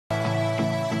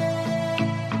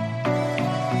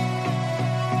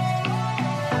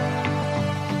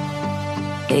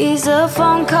He's a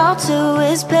phone call to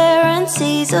his parents.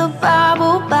 He's a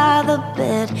Bible by the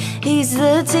bed. He's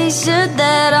the t-shirt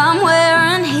that I'm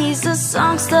wearing. He's a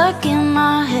song stuck in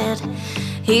my head.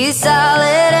 He's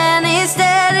solid and he's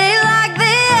steady like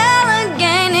the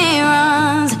Allegheny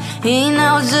runs. He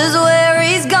knows just where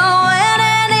he's going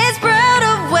and he's proud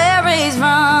of where he's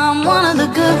from. One of the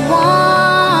good ones.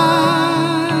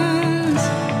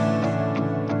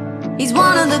 He's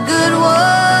one of the good ones.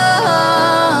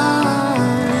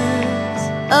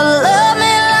 Love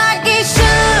me like he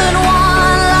should,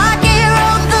 one like he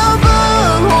wrote the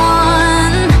book,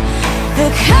 one the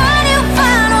kind you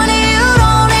find when you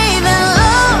don't even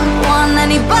look, one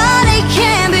anybody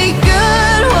can be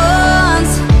good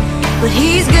once, but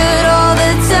he's good all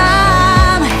the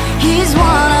time. He's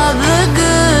one of the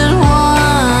good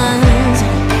ones,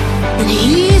 and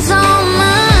he's on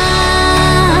mine.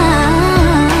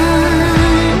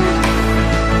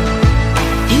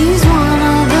 He's one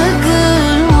of the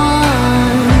good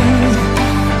ones.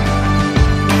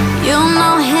 You'll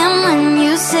know him when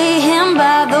you see him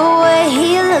by the way he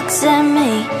looks at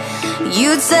me.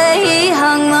 You'd say he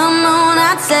hung the moon,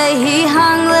 I'd say he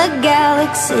hung the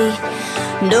galaxy.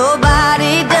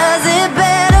 Nobody does it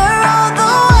better, oh,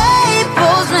 the way he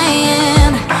pulls me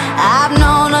in. I've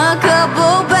known a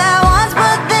couple bad ones,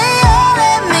 but they all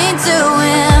led me to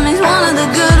him. He's one of the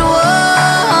good ones.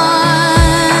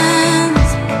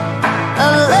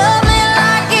 Love me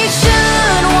like he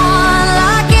should, one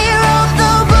like he wrote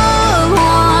the book,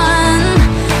 one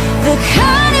the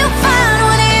kind you find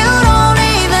when you don't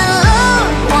even look,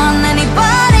 one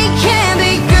anybody can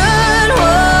be good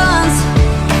once,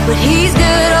 but he's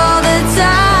good all the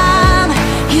time.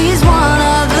 He's one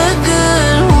of the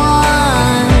good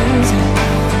ones,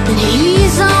 and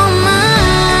he's on mine.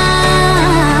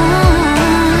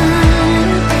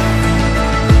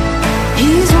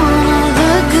 He's one of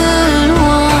the good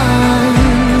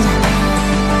ones.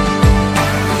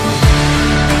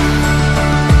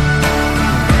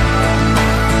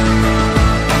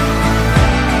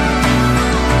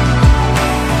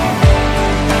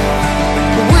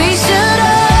 We should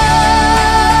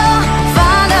all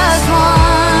find us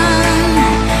one.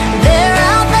 They're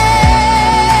out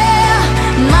there,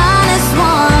 minus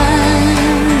one.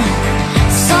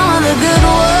 Some of the good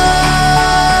ones.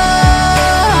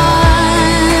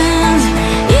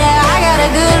 Yeah, I got a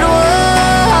good one.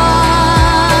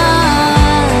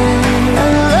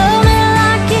 Love me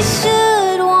like he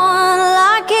should, one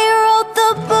like he wrote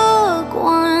the book,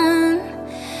 one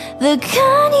the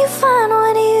kind you find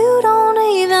when you don't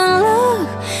even look.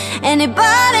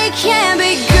 Anybody can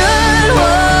be good.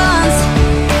 Whoa.